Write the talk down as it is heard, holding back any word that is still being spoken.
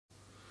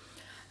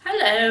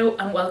Hello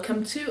and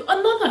welcome to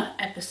another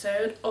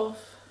episode of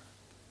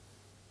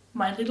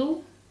my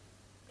little,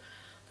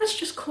 let's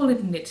just call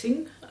it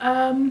knitting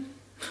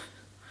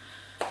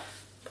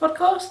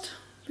podcast,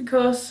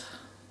 because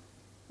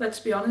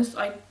let's be honest,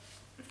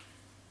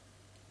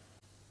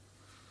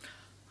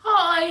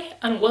 Hi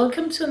and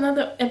welcome to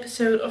another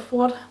episode of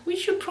what we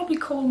should probably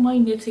call my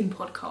knitting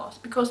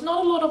podcast, because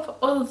not a lot of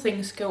other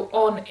things go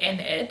on in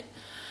it.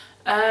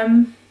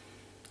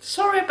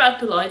 Sorry about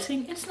the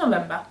lighting, it's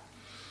November.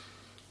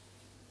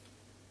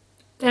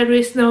 There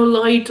is no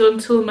light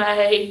until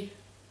May.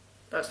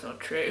 That's not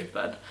true,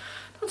 but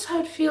that's how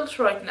it feels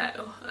right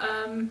now.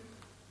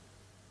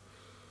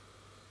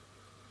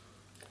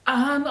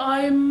 And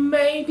I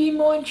may be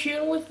more in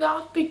tune with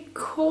that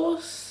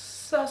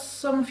because, as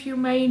some of you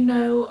may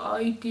know,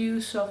 I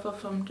do suffer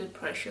from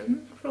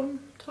depression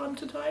from time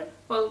to time.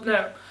 Well,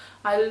 no,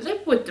 I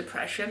live with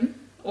depression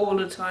all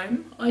the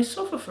time. I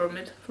suffer from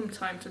it from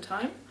time to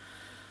time.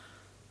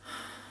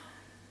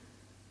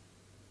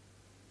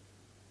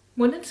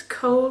 When it's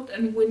cold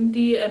and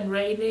windy and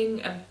raining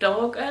and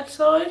dark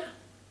outside,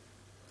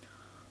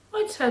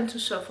 I tend to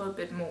suffer a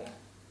bit more.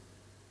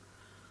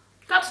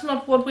 That's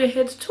not what we're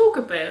here to talk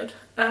about.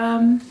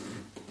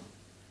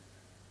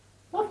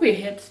 What we're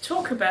here to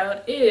talk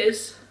about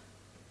is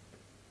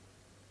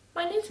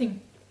my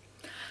knitting.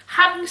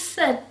 Having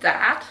said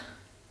that,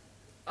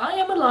 I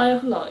am a liar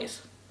who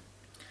lies.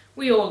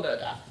 We all know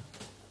that.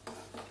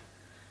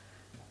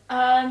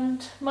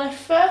 And my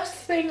first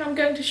thing I'm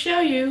going to show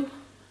you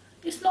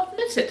is not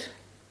knitted.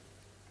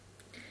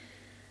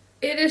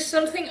 It is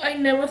something I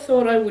never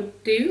thought I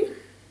would do,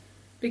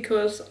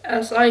 because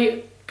as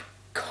I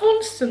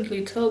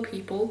constantly tell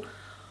people,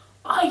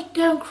 I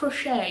don't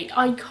crochet,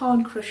 I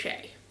can't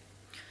crochet.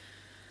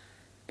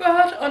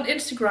 But on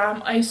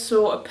Instagram I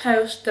saw a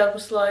post that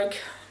was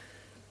like,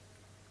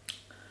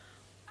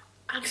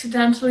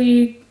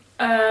 accidentally,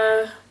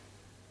 the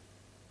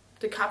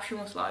caption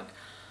was like,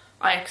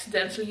 I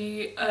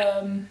accidentally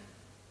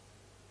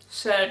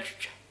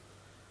searched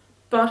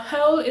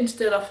butthole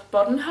instead of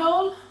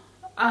buttonhole,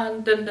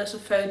 and then there's a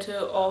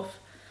photo of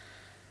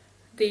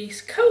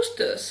these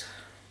coasters,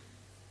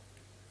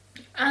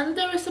 and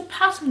there is a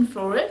pattern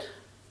for it.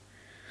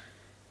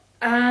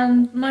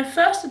 And my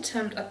first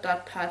attempt at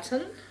that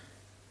pattern,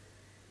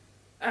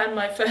 and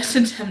my first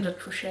attempt at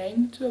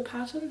crocheting to a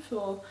pattern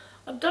for,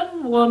 I've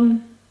done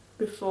one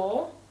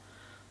before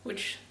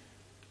which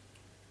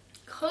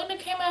kind of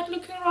came out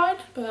looking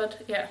right,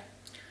 but yeah,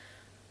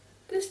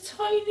 this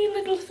tiny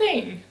little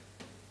thing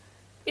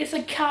is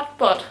a cat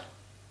butt.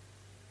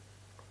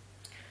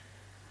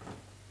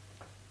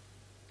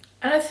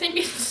 And I think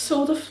it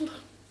sort of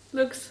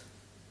looks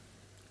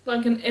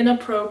like an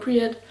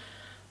inappropriate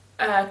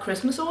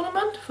Christmas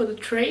ornament for the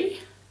tree.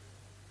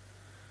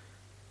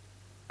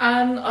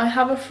 And I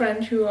have a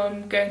friend who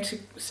I'm going to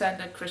send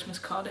a Christmas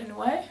card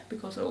anyway,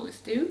 because I always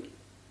do.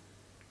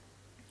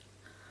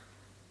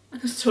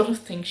 And I sort of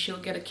think she'll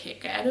get a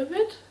kick out of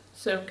it,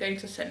 so I'm going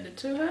to send it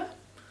to her.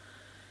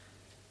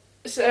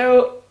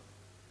 So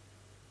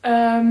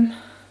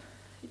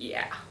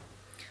yeah,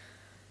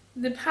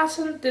 the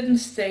pattern didn't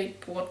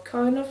state what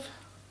kind of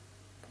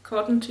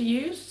cotton to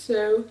use,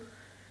 so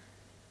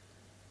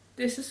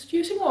this is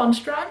using one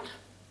strand,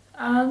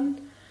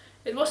 and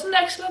it was an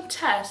excellent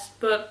test,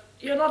 but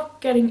you're not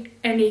getting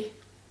any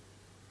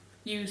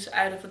use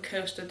out of a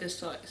coaster this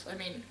size. I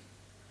mean,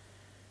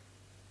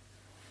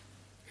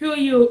 who are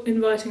you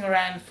inviting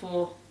around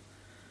for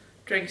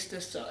drinks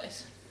this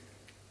size?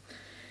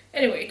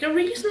 Anyway, the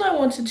reason I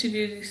wanted to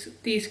do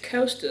these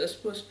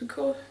coasters was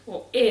because,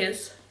 or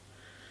is,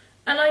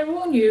 and I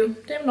warn you,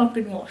 they've not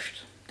been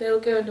washed. They'll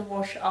go in the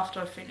wash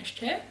after I finished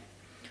here.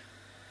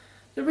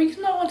 The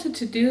reason I wanted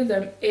to do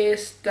them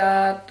is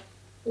that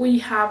we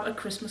have a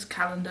Christmas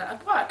calendar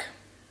at work.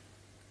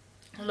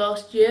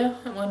 Last year,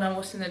 when I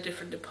was in a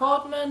different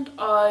department,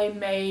 I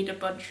made a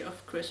bunch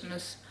of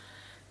Christmas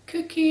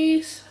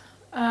cookies.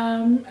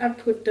 I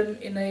put them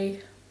in a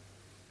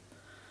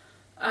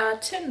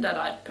tin that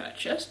I'd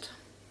purchased,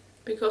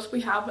 because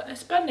we have a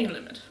spending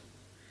limit.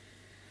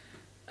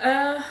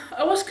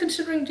 I was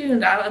considering doing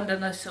that, and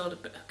then I saw the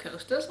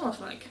coasters and I was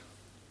like,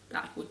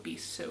 that would be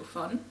so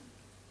fun.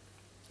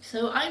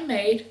 So I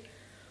made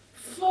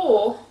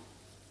four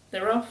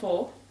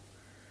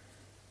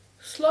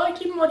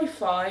slightly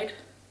modified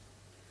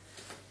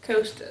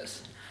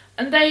coasters,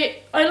 and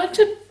I like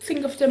to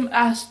think of them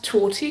as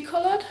torty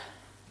coloured.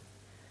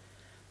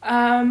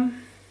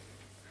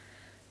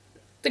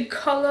 The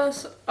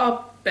colours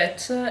are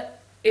better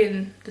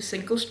in the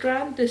single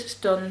strand. This is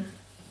done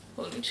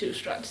holding two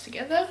strands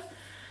together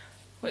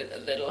with a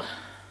little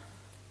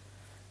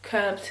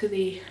curve to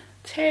the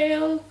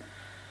tail,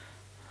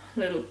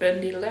 little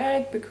bendy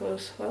leg,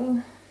 because,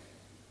 well,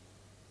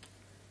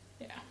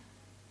 yeah.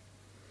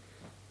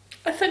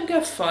 I think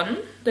they're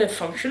fun, they're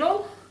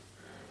functional.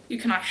 You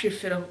can actually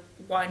fit a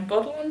wine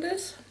bottle on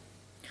this,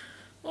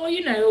 or,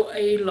 you know,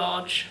 a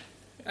large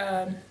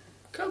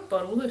Coke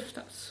bottle if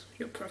that's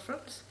your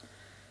preference.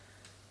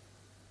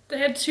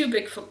 They're too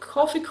big for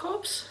coffee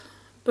cups,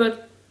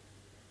 but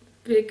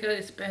bigger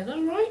is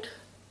better, right?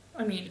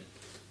 I mean,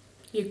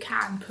 you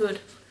can put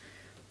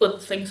other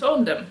things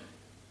on them.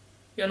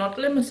 You're not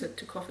limited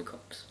to coffee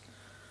cups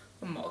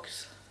or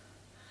mugs.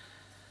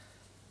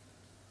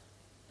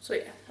 So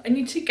yeah, I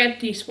need to get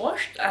these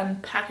washed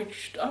and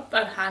packaged up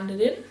and handed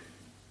in.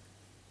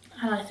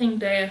 And I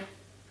think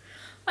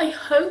I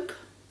hope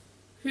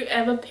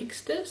whoever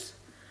picks this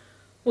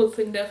will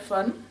think they're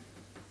fun.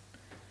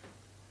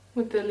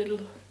 With the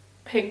little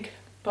pink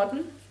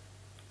butthole.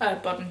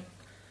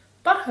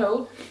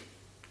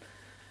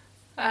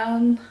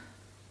 And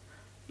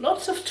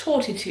lots of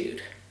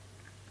Tortietude.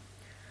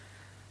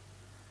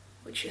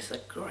 Which is a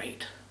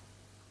great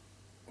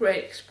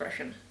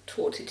expression,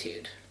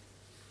 Tortietude.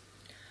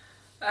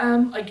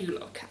 I do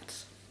love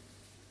cats.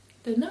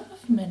 They never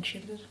have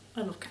mentioned it.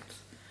 I love cats.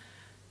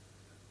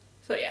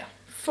 So yeah,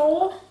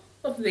 4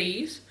 of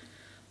these.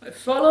 I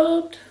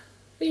followed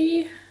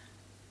the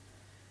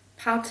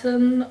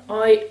pattern.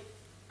 I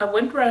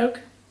went rogue,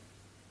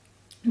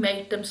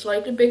 made them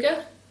slightly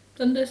bigger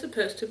than they're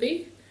supposed to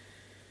be.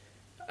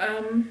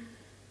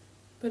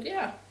 But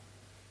yeah.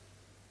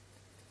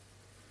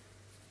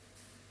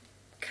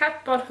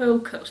 Cat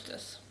butthole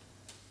coasters.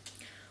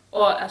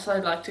 Or as I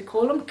like to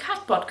call them,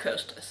 cat butt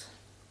coasters.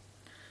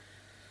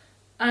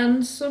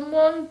 And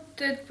someone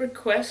did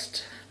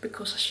request,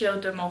 because I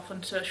showed them off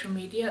on social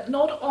media,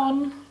 not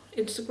on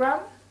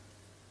Instagram,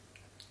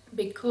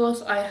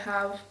 because I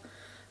have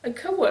a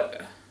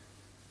co-worker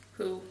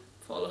who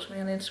follows me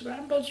on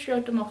Instagram, but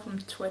showed them off on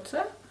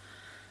Twitter.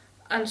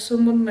 And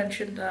someone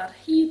mentioned that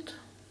he'd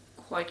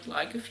quite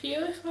like a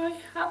few if I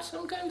had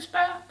some going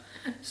spare,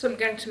 so I'm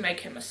going to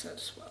make him a set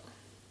as well.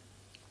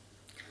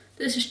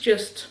 This is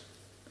just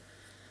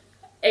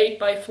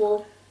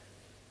 8x4,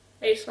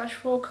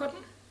 8/4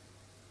 cotton,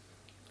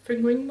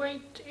 fingering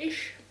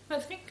weight-ish, I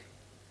think,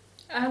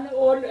 and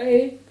on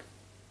a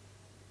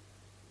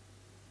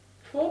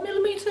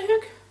 4mm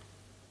hook,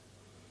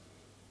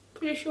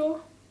 pretty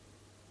sure.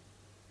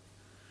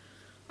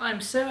 I'm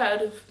so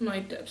out of my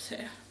depths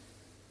here.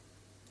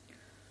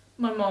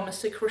 My mom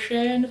is a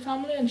crocheter in the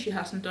family and she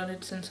hasn't done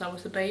it since I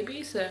was a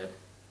baby, so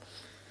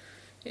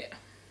yeah.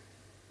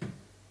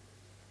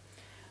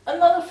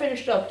 Another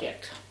finished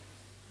object.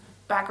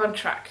 Back on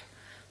track.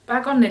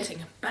 Back on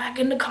knitting. Back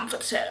in the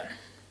comfort zone.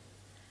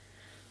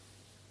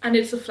 And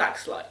it's a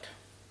flax slide.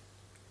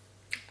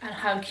 And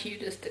how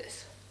cute is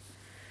this?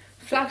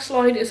 Flax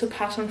slide is a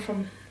pattern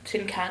from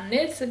Tin Can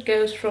Knits. It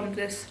goes from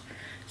this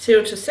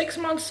 0 to 6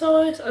 month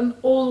size and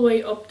all the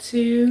way up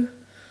to,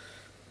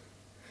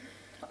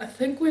 I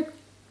think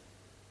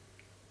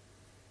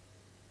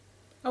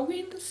are we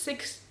in the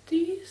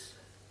 60s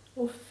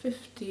or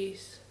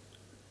 50s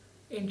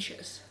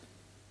inches?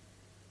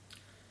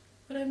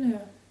 I don't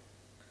know.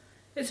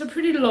 It's a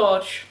pretty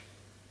large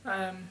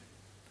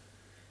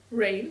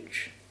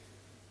range.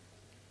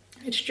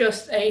 It's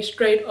just a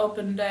straight up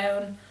and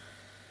down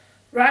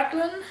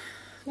raglan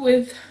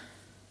with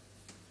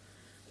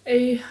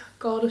a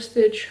garter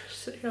stitch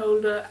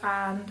shoulder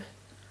and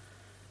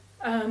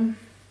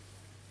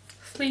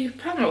sleeve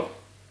panel.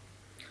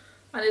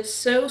 And it's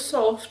so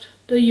soft.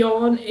 The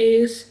yarn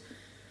is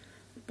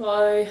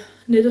by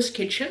Knitter's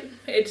Kitchen.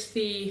 It's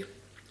the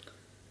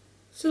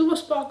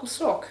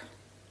SilverSparkleSock.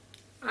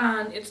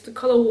 And it's the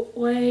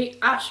colorway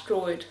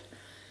Asteroid.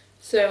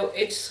 So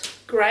it's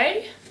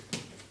grey,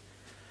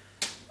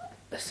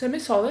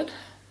 semi-solid.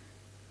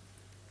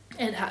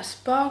 It has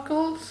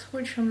sparkles,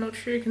 which I'm not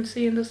sure you can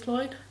see in the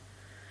slide.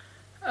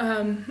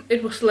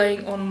 It was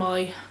laying on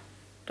my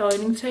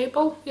dining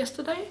table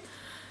yesterday,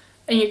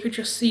 and you could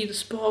just see the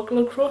sparkle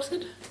across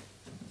it.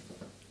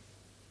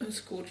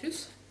 It's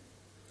gorgeous.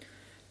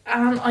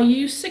 And I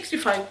used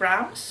 65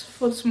 grams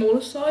for the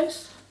smaller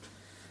size.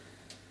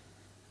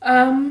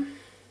 And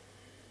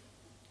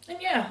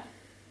yeah,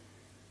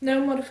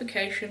 no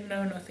modification,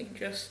 no nothing,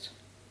 just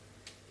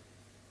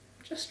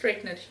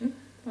straight knitting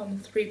on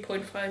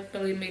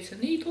 3.5mm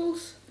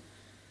needles.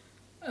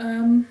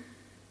 I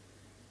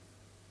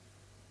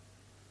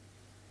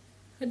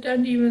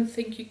don't even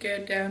think you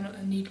go down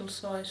a needle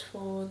size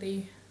for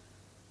the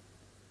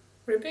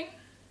ribbing,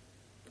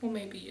 or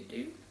maybe you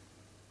do.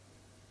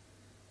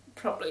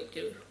 Probably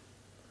do.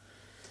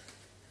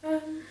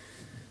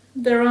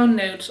 There are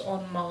notes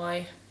on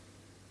my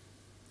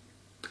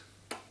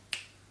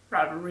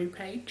Ravelry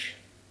page.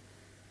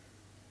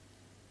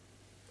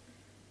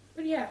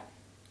 But yeah,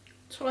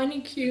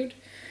 tiny cute.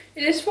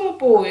 It is for a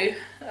boy,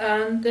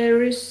 and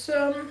there is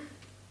some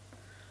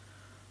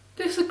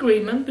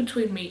disagreement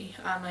between me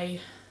and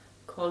a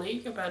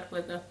colleague about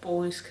whether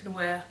boys can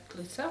wear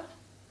glitter.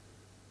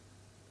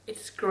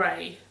 It's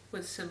grey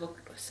with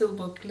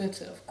silver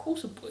glitter. Of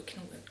course a boy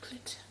can wear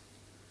glitter.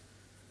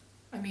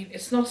 I mean,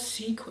 it's not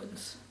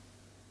sequins.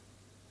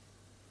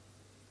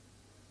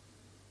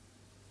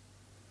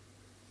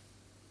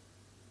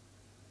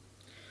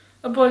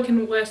 A boy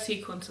can wear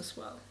sequins as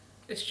well.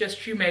 It's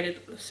just you made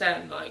it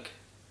sound like,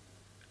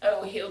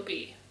 oh, he'll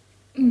be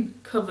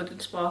covered in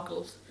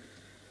sparkles.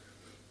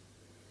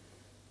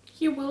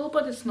 He will,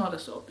 but it's not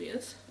as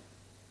obvious.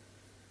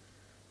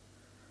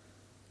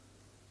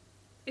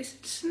 Is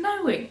it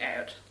snowing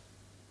out?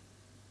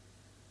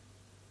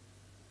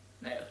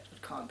 No,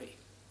 it can't be.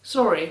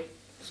 Sorry,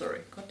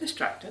 got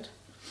distracted.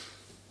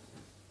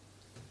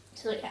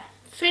 So yeah,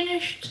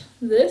 finished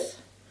this.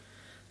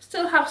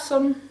 Still have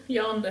some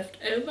yarn left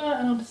over,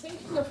 and I'm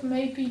thinking of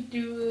maybe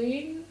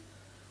doing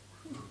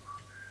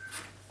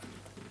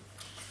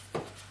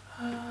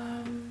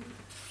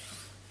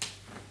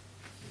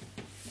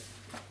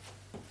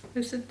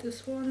is it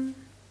this one?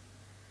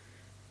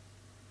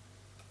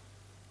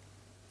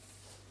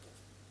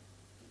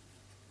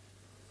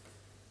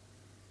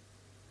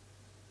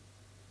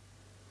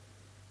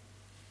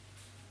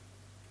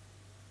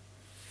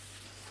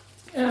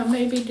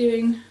 Maybe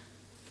doing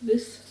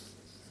this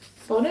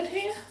bonnet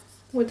here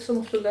with some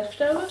of the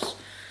leftovers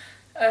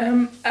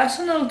as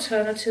an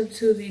alternative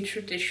to the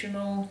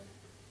traditional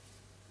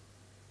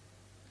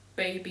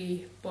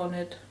baby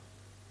bonnet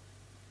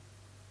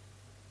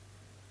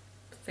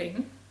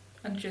thing,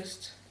 and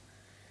just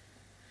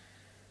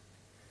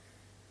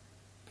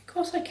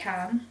because I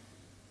can.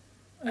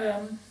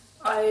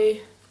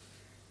 I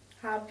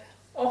have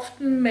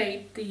often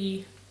made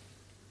the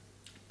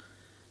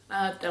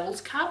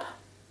devil's cap,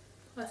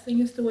 I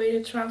think is the way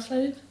to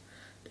translate it,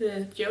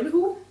 the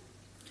WoolJewel.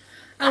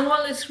 And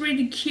while it's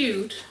really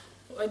cute,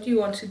 I do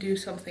want to do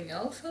something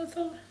else. I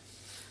thought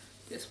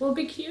this will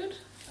be cute,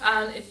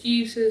 and it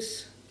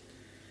uses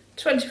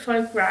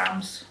 25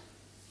 grams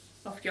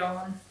of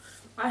yarn.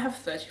 I have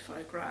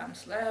 35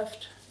 grams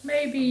left.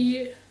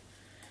 Maybe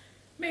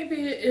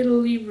it'll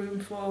leave room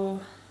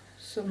for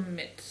some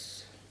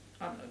mitts.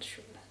 I'm not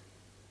sure.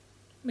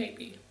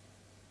 Maybe.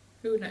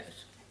 Who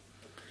knows?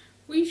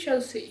 We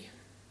shall see.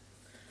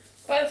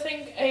 But I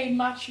think a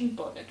matching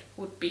bonnet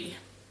would be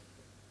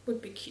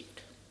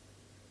cute.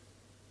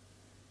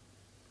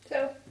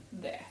 So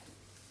there.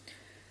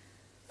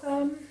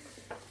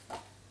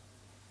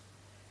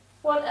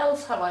 What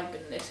else have I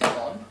been knitting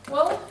on?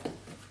 Well,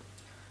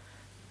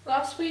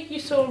 last week you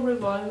saw a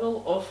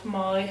revival of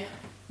my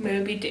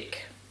Moby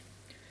Dick,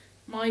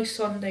 my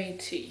Sunday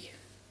tea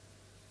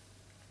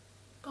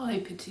by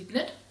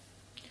Petiteknit.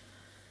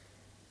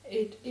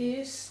 It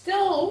is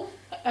still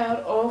out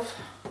of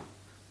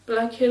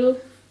Blackhill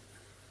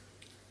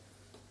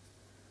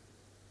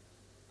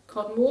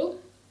CottonWool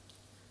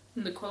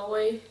in the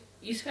colorway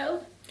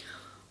Easthell.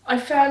 I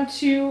found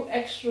 2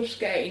 extra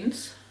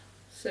skeins,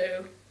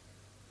 so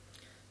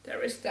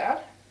there is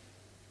that.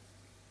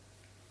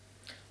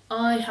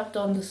 I have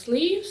done the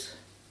sleeves,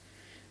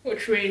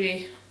 which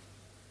really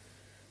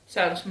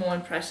sounds more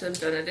impressive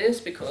than it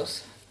is,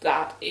 because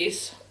that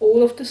is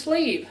all of the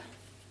sleeve.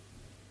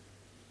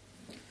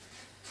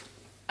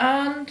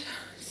 And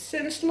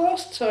since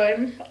last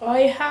time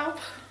I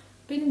have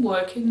been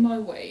working my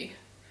way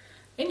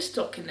in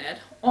stockinette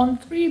on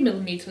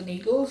 3mm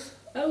needles.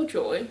 Oh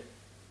joy.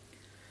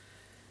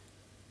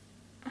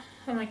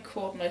 And I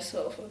caught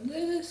myself on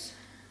this.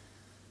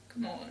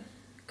 Come on.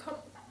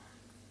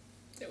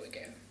 There we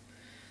go.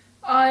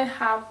 I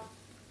have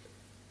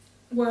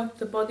worked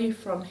the body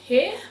from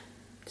here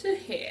to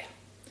here.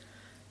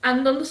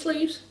 And on the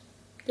sleeves.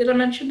 Did I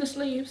mention the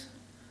sleeves?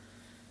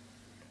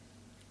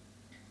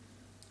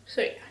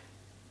 So yeah.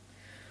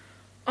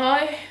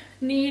 I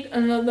need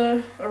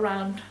another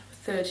around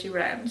 30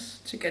 rounds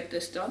to get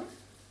this done.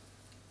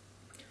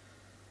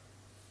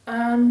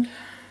 And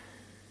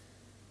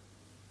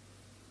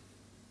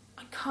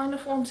I kind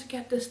of want to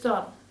get this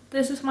done.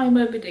 This is my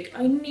Moby Dick.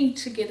 I need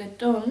to get it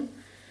done.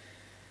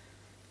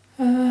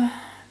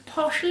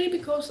 Partially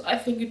because I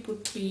think it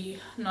would be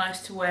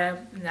nice to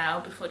wear now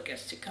before it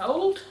gets too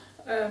cold.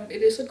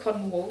 It is a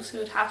cotton wool, so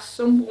it has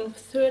some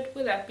warmth to it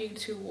without being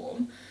too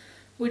warm,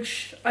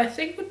 which I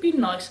think would be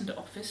nice in the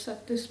office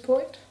at this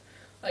point.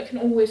 I can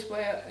always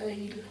wear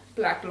a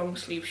black long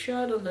sleeve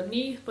shirt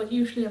underneath, but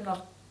usually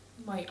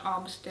my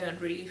arms don't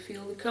really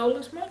feel the cold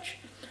as much.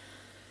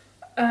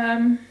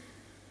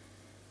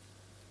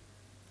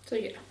 So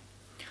yeah,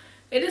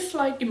 it is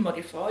slightly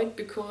modified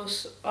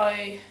because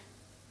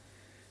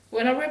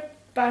when I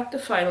ripped back the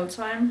final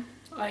time,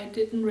 I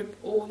didn't rip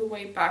all the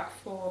way back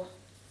for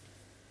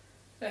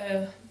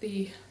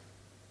the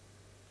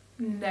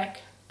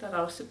neck that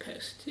I was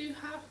supposed to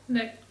have,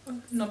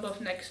 number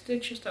of neck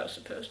stitches that I was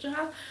supposed to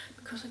have,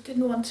 because I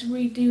didn't want to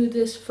redo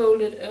this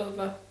folded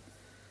over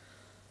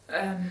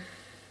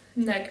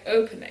neck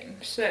opening.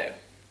 So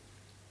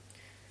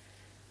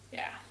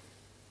yeah,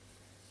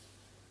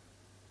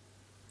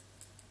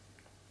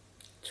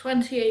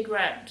 28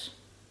 rounds.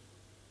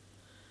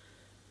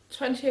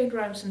 28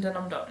 rounds and then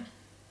I'm done.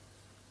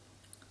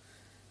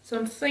 So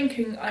I'm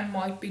thinking I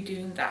might be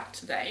doing that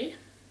today.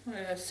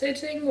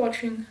 Sitting,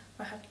 watching.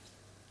 I have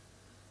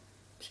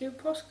 2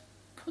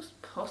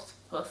 podcasts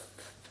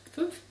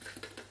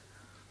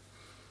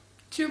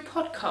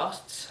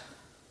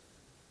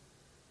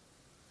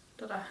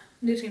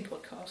knitting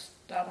podcasts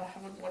that I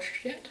haven't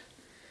watched yet.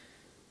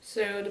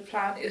 So the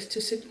plan is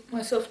to sit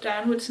myself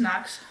down with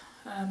snacks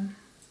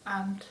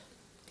and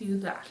do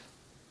that.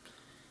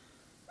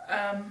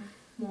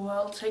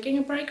 While taking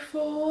a break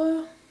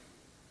for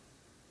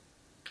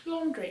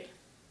laundry.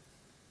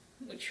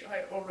 which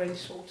I already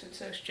sorted,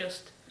 so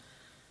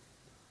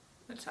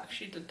it's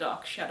actually the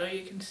dark shadow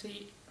you can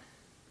see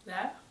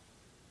there.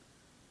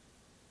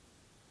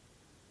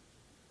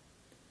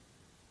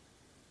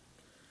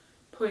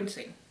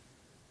 Pointing,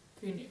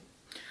 who knew?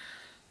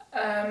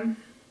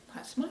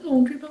 That's my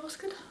laundry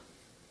basket.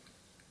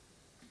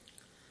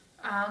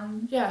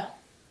 And yeah,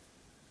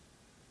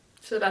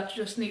 so that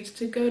just needs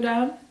to go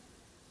down.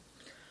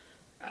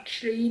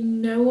 Actually,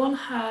 no one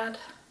had,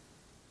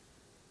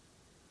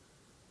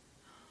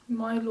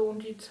 my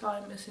laundry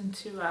time is in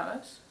 2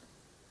 hours.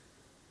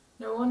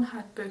 No one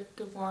had booked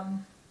the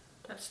one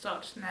that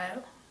starts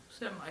now,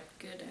 so it might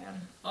go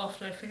down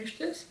after I finish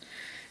this.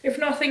 If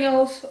nothing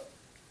else,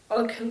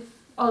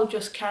 I'll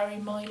just carry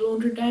my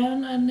laundry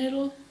down and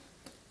it'll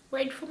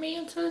wait for me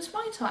until it's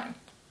my time.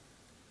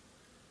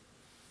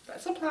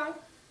 That's the plan.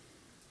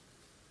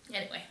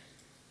 Anyway,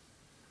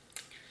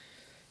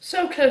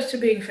 so close to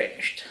being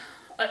finished.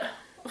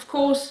 Of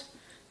course,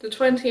 the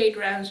 28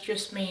 rounds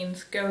just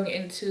means going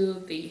into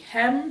the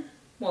hem,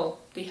 the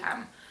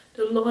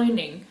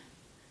lining.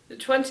 The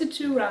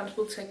 22 rounds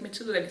will take me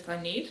to the length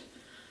I need.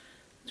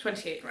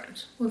 28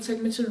 rounds will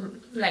take me to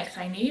the length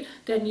I need.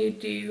 Then you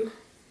do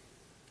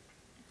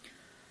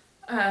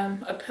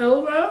a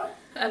purl row,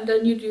 and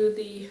then you do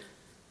the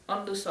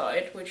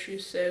underside, which you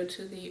sew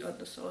to the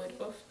underside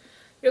of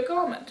your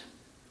garment.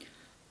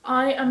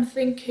 I am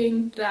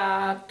thinking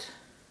that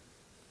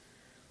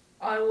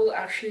I will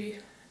actually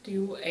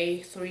do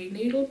a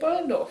 3-needle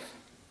bind off.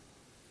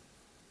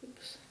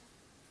 Oops,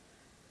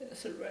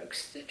 there's a rogue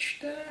stitch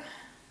there.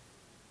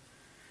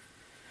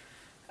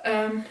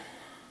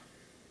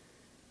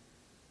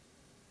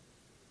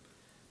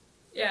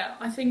 Yeah,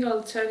 I think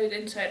I'll turn it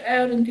inside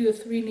out and do a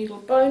 3-needle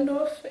bind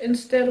off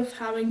instead of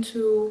having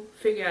to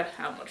figure out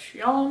how much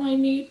yarn I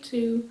need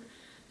to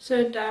sew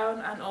it down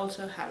and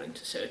also having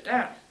to sew it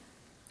down.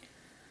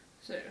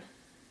 So,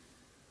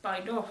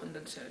 bind off and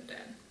then sew it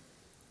down.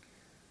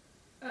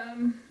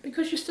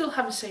 Because you still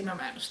have the same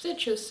amount of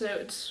stitches, so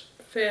it's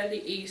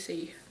fairly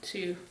easy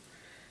to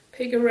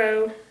pick a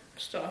row,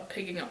 start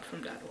picking up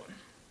from that one.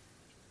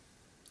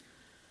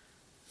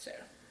 So,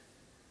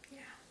 yeah,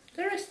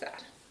 there is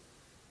that.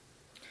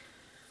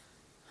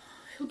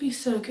 It'll be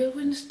so good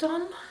when it's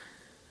done.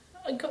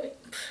 I got it.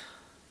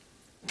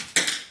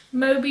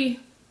 Moby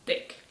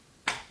Dick.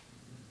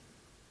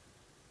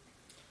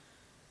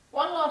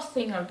 One last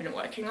thing I've been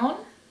working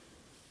on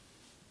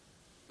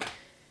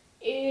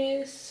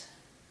is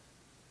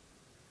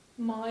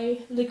my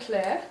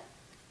Leclair.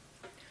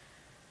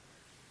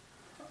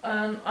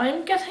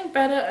 I'm getting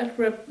better at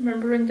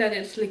remembering that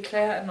it's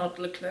Leclair and not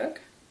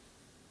Leclerc.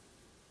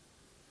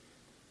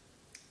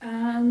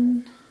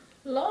 And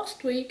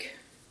last week,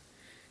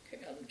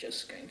 okay, I'm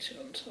just going to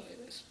untie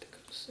this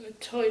because I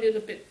tied it a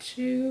bit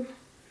too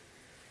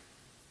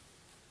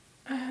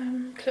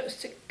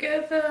close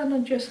together, and I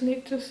just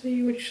need to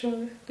see which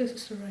side. This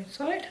is the right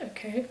side,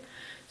 okay.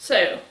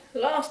 So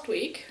last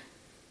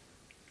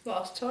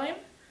time,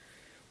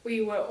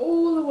 we were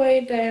all the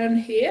way down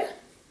here.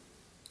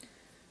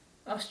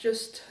 I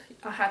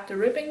had the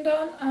ribbing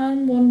done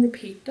and 1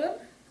 repeat done.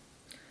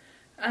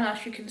 And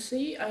as you can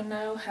see, I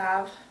now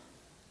have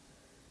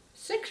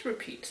 6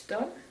 repeats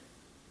done.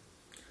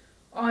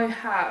 I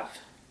have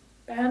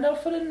band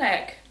off for the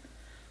neck.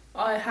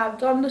 I have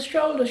done the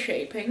shoulder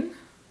shaping.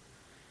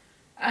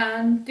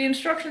 And the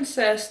instruction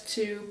says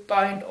to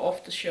bind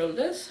off the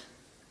shoulders.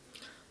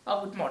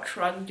 I would much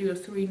rather do a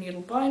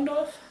 3-needle bind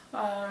off.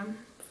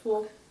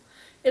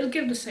 It'll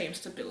give the same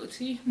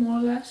stability, more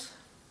or less.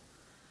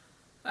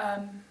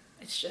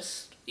 It's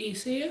just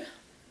easier.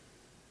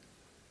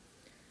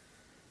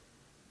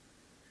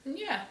 And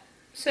yeah,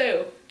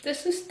 so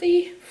this is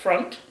the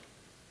front.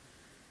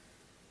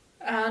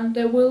 And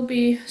there will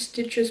be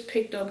stitches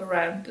picked up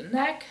around the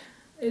neck.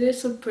 It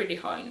is a pretty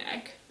high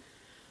neck.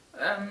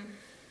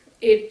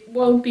 It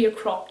won't be a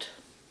cropped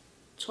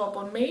top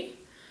on me.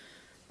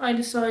 I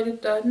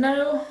decided that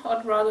no,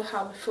 I'd rather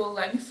have a full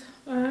length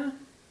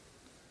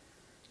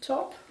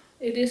top.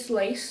 It is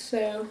lace,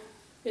 so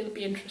it'll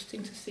be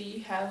interesting to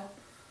see how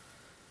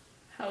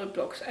it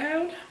blocks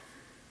out.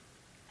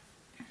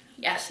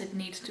 Yes, it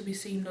needs to be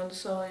seamed on the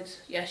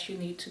sides. Yes, you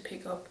need to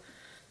pick up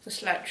the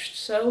slouched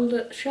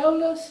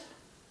shoulders.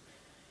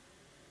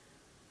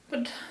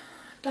 But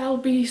that'll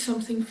be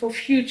something for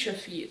future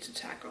for you to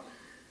tackle,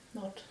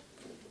 not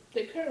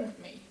the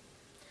current me.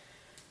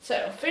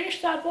 So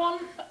finished that one,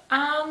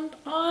 and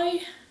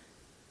I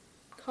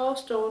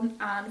cast on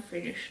and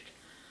finished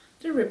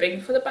the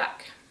ribbing for the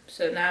back.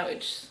 So now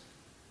it's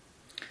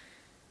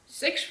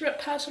 6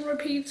 pattern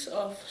repeats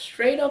of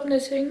straight up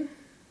knitting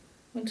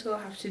until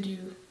I have to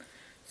do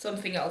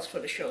something else for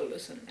the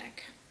shoulders and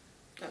neck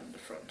than the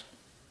front.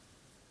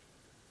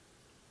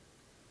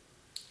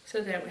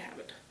 So there we have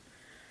it.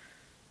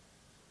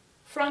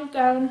 Front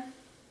down,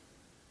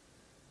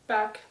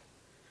 back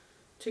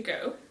to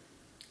go.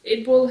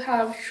 It will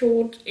have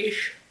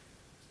short-ish,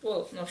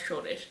 well, not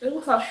short-ish, it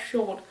will have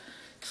short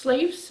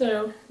sleeves,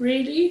 so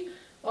really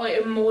I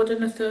am more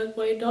than a third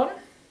way done.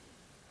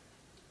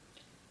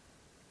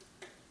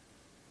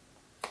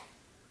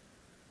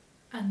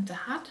 And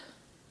that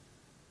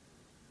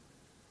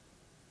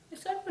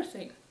is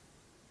everything.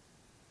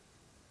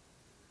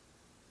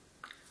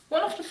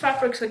 One of the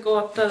fabrics I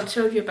got that I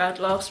told you about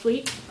last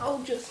week,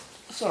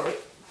 sorry,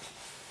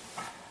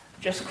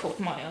 just caught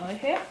my eye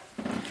here,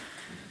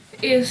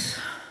 is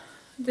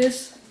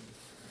this,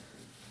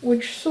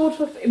 which sort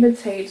of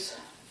imitates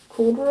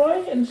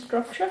corduroy in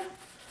structure,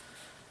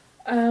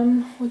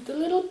 with the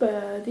little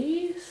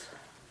birdies.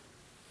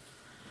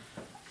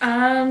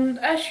 And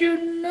as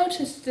you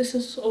notice, this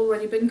has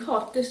already been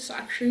cut. This is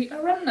actually a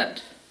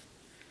remnant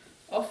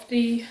of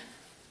the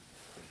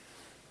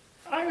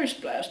Irish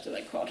blouse that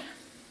I cut.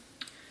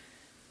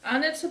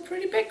 And it's a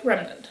pretty big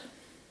remnant.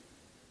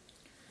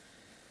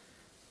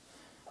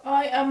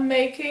 I am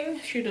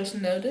making, she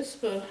doesn't know this,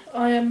 but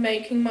I am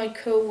making my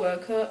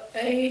co-worker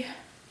a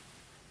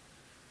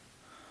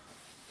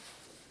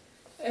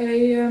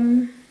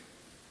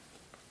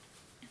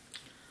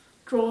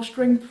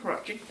drawstring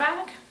project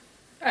bag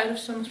out of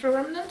some of the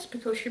remnants,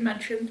 because she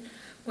mentioned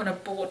when I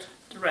bought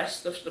the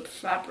rest of the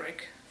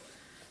fabric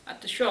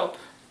at the shop,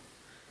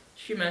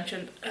 she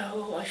mentioned,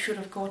 oh, I should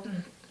have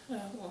gotten,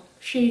 well,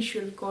 she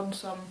should have gotten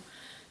some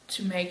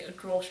to make a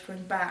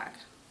drawstring bag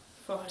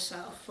for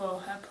herself, for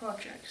her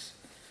projects.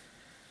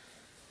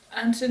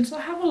 And since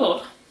I have a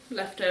lot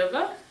left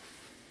over,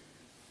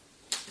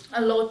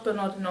 a lot but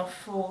not enough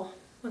for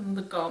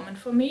another garment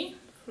for me,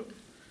 at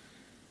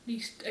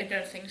least I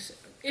don't think so.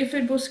 If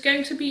it was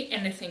going to be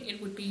anything, it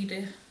would be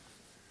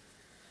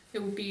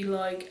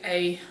like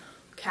a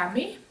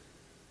cami,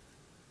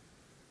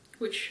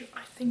 which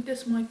I think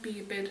this might be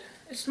a bit,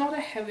 it's not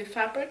a heavy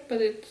fabric, but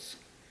it's,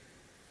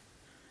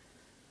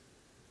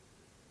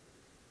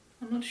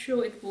 I'm not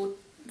sure it would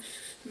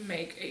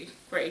make a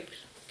great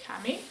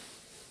cami.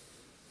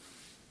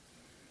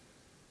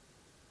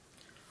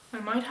 I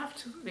might have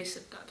to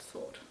visit that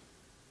thought.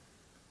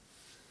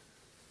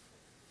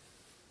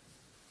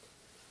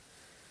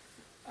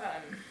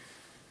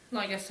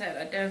 Like I said,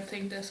 I don't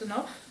think there's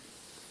enough,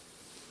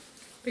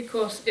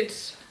 because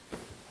it's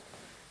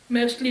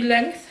mostly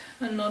length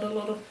and not a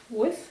lot of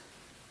width.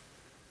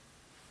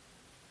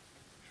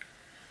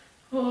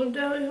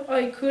 Although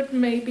I could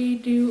maybe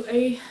do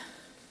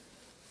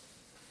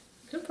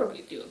could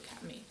probably do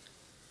a cami.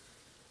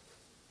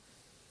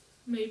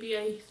 Maybe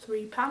a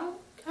 3-panel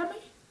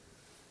cami?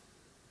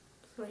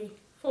 3,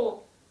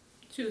 4,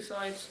 2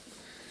 sides,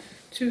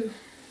 2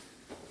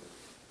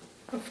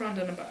 a front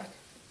and a back.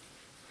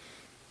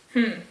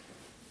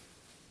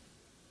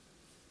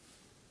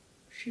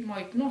 She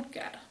might not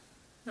get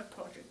a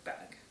project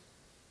bag.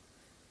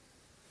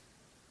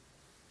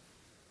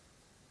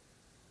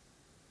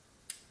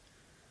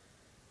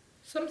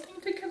 Something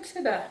to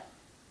consider.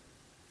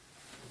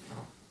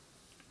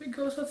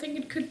 Because I think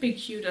it could be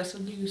cute as a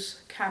loose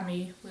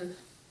cami with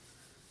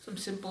some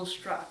simple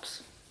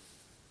straps.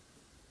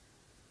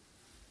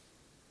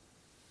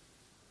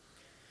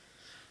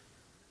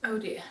 Oh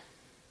dear.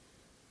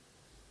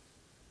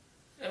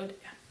 Oh dear.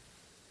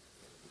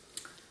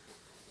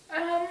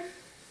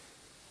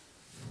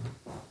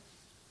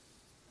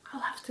 I'll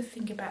have to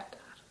think about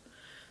that.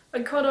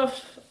 I cut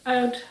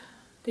out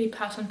the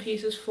pattern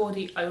pieces for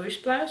the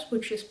Irish blouse,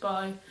 which is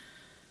by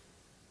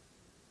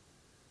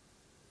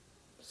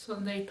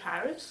Sunday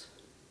Paris,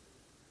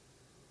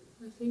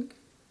 I think.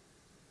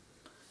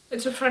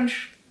 It's a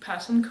French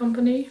pattern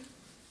company,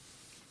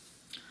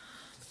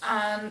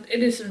 and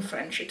it is in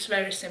French. It's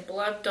very simple.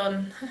 I've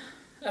done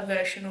a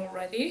version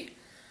already,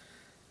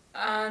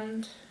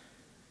 and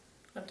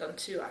I've done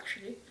 2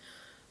 actually,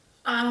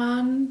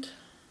 and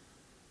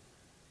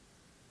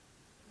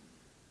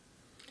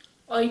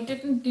I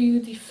didn't do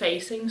the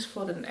facings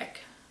for the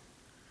neck,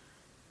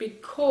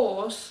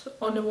 because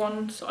on the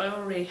ones I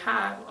already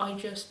have, I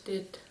just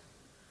did,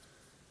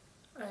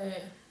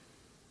 I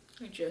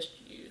just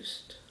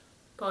used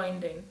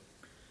binding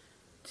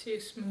to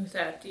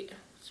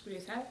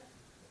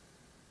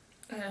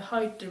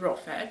hide the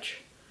rough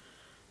edge.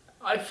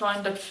 I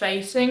find that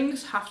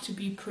facings have to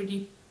be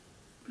pretty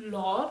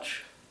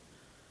large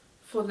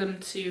for them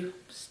to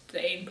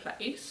stay in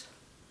place,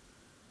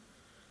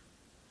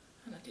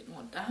 and I didn't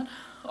want that.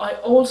 I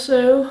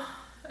also,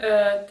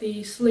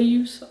 the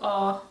sleeves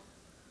are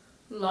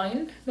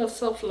lined, not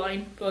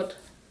self-lined, but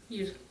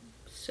you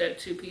sew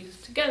 2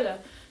 pieces together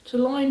to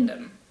line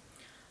them,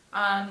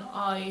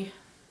 and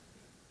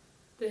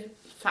the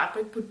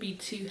fabric would be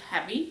too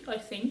heavy, I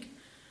think,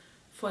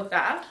 for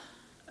that.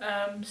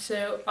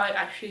 So I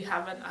actually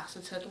have an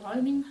acetate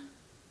lining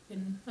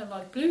in a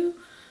light blue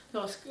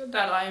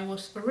that I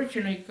was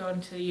originally going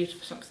to use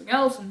for something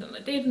else, and then I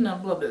didn't,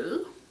 and blah blah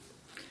blah.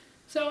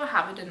 So I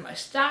have it in my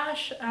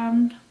stash,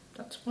 and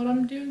that's what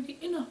I'm doing the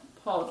inner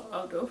part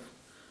out of.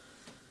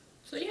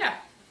 So yeah,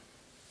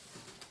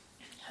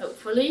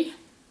 hopefully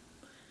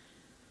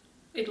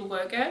it'll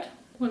work out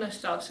when I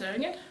start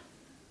sewing it.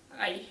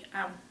 I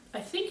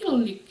think it'll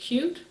look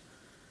cute,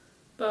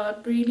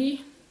 but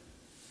really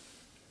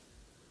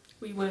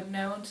we won't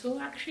know until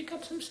I actually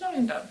got some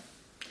sewing done,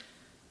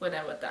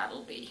 whenever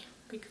that'll be,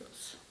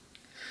 because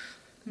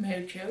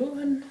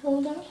BoJo and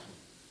all that.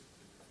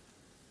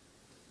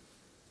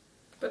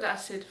 But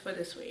that's it for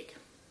this week.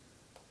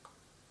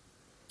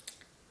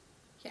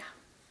 Yeah,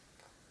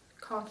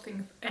 can't think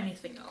of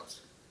anything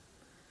else.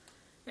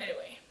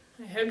 Anyway,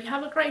 I hope you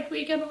have a great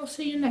week and I'll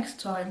see you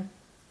next time.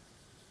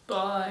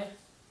 Bye.